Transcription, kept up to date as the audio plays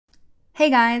Hey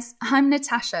guys, I'm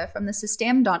Natasha from the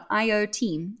System.io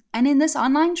team, and in this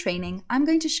online training, I'm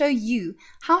going to show you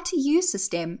how to use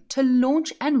System to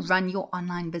launch and run your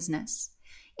online business.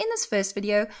 In this first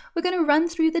video, we're going to run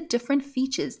through the different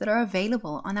features that are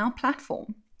available on our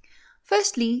platform.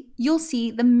 Firstly, you'll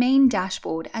see the main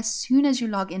dashboard as soon as you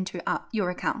log into your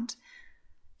account.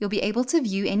 You'll be able to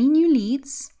view any new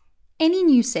leads, any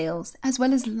new sales, as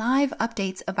well as live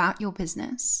updates about your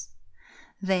business.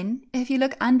 Then, if you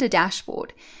look under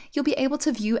dashboard, you'll be able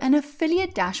to view an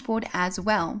affiliate dashboard as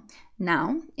well.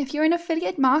 Now, if you're an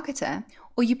affiliate marketer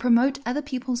or you promote other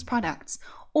people's products,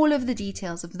 all of the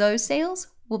details of those sales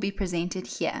will be presented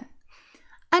here.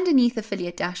 Underneath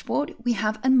affiliate dashboard, we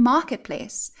have a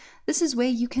marketplace. This is where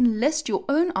you can list your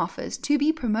own offers to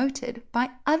be promoted by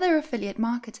other affiliate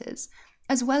marketers,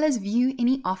 as well as view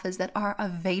any offers that are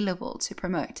available to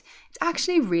promote. It's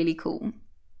actually really cool.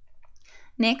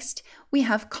 Next, we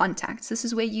have contacts. This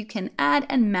is where you can add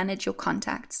and manage your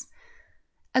contacts,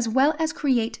 as well as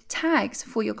create tags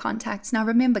for your contacts. Now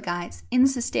remember guys, in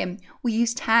System, we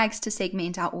use tags to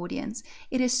segment our audience.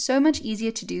 It is so much easier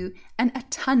to do and a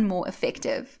ton more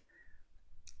effective.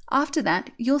 After that,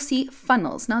 you'll see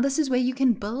funnels. Now this is where you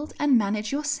can build and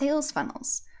manage your sales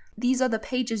funnels. These are the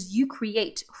pages you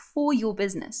create for your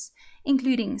business,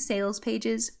 including sales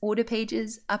pages, order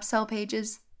pages, upsell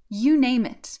pages, you name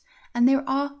it. And there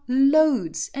are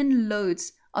loads and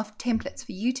loads of templates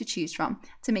for you to choose from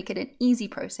to make it an easy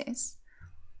process.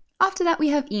 After that, we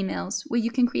have emails where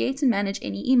you can create and manage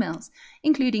any emails,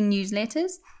 including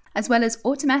newsletters, as well as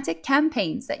automatic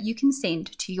campaigns that you can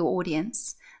send to your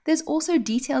audience. There's also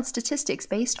detailed statistics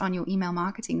based on your email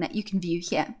marketing that you can view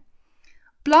here.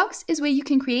 Blogs is where you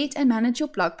can create and manage your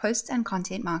blog posts and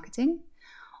content marketing.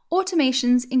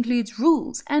 Automations includes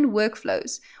rules and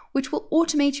workflows, which will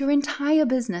automate your entire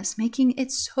business, making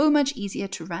it so much easier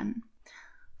to run.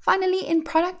 Finally, in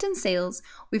product and sales,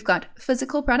 we've got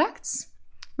physical products.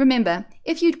 Remember,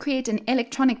 if you'd create an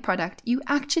electronic product, you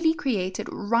actually create it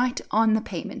right on the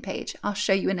payment page. I'll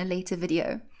show you in a later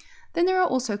video. Then there are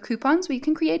also coupons where you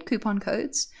can create coupon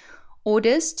codes,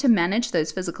 orders to manage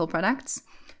those physical products,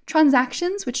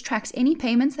 transactions, which tracks any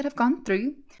payments that have gone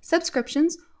through,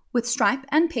 subscriptions with Stripe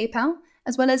and PayPal,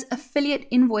 as well as affiliate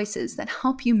invoices that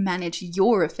help you manage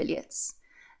your affiliates.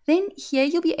 Then here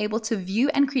you'll be able to view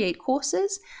and create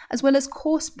courses, as well as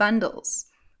course bundles,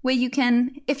 where you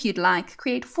can, if you'd like,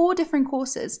 create 4 different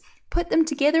courses, put them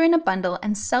together in a bundle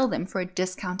and sell them for a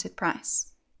discounted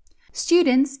price.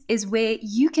 Students is where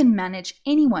you can manage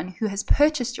anyone who has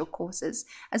purchased your courses,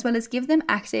 as well as give them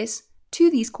access to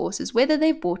these courses, whether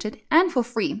they've bought it and for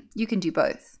free. You can do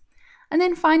both. And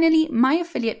then finally, My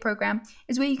Affiliate Program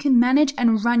is where you can manage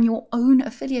and run your own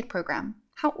affiliate program.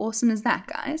 How awesome is that,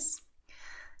 guys?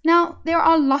 Now, there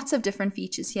are lots of different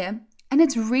features here, and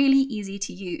it's really easy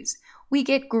to use. We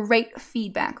get great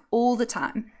feedback all the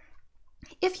time.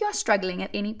 If you are struggling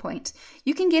at any point,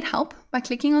 you can get help by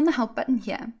clicking on the help button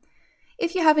here.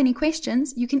 If you have any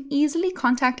questions, you can easily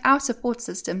contact our support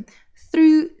system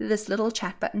through this little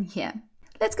chat button here.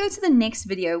 Let's go to the next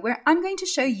video where I'm going to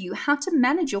show you how to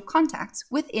manage your contacts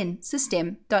within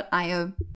System.io.